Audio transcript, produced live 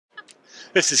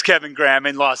This is Kevin Graham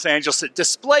in Los Angeles at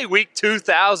Display Week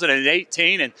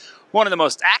 2018, and one of the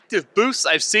most active booths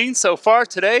I've seen so far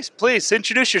today. Please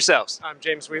introduce yourselves. I'm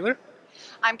James Wheeler.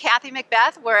 I'm Cathy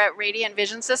McBeth. We're at Radiant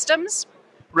Vision Systems.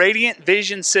 Radiant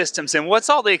Vision Systems, and what's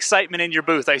all the excitement in your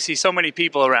booth? I see so many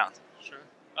people around.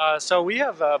 Sure. So we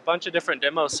have a bunch of different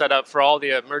demos set up for all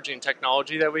the emerging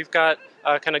technology that we've got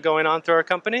kind of going on through our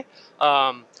company.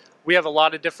 We have a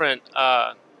lot of different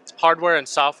hardware and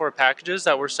software packages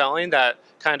that we're selling that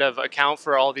kind of account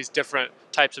for all these different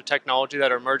types of technology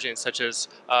that are emerging, such as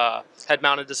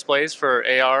head-mounted displays for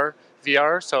AR,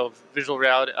 VR, so virtual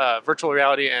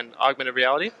reality and augmented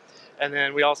reality. And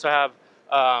then we also have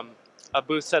a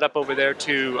booth set up over there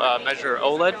to measure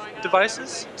OLED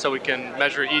devices, so we can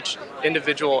measure each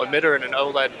individual emitter in an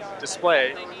OLED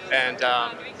display, and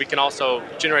we can also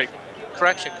generate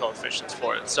correction coefficients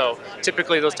for it. So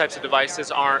typically those types of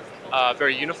devices aren't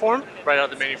very uniform right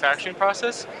out of the manufacturing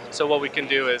process. So what we can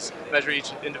do is measure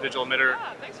each individual emitter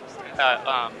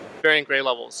at varying gray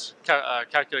levels,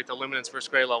 calculate the luminance versus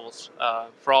gray levels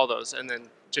for all those, and then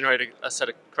generate a set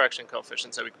of correction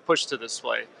coefficients that we can push to the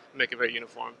display and make it very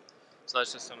uniform. So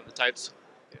that's just some of the types.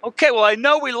 Okay, well, I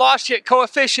know we lost you at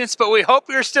coefficients, but we hope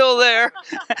you're still there.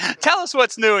 Tell us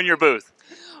what's new in your booth.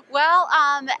 Well,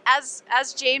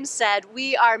 as James said,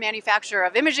 we are a manufacturer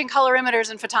of imaging colorimeters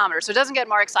and photometers, so it doesn't get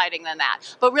more exciting than that.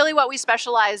 But really what we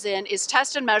specialize in is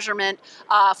test and measurement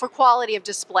for quality of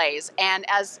displays. And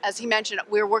as he mentioned,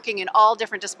 we're working in all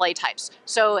different display types.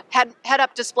 So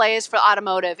head-up displays for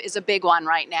automotive is a big one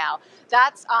right now.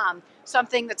 That's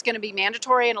something that's going to be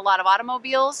mandatory in a lot of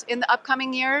automobiles in the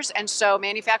upcoming years, and so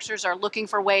manufacturers are looking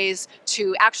for ways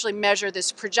to actually measure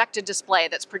this projected display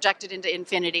that's projected into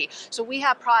infinity. So we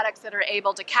have products that are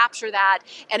able to capture that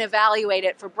and evaluate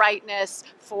it for brightness,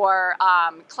 for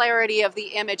clarity of the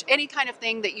image, any kind of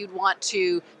thing that you'd want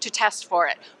to test for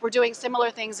it. We're doing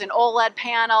similar things in OLED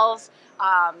panels,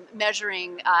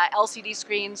 measuring LCD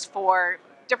screens for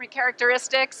different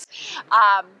characteristics.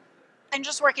 And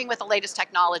just working with the latest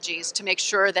technologies to make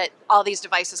sure that all these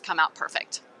devices come out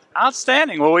perfect.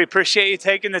 Outstanding. Well, we appreciate you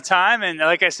taking the time, and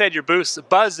like I said, your booth's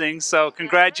buzzing, so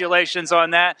congratulations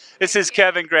on that. This is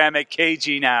Kevin Graham at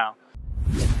KGNOW.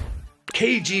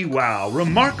 KGWOW,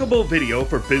 remarkable video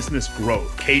for business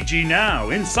growth.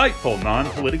 KGNOW, insightful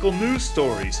non-political news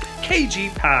stories.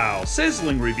 KGPOW,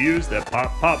 sizzling reviews that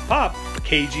pop, pop, pop.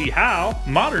 KGHOW,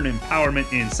 modern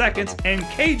empowerment in seconds. And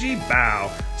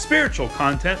KGBOW, spiritual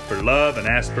content for love and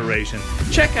aspiration.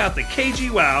 Check out the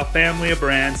KGWOW family of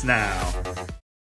brands now.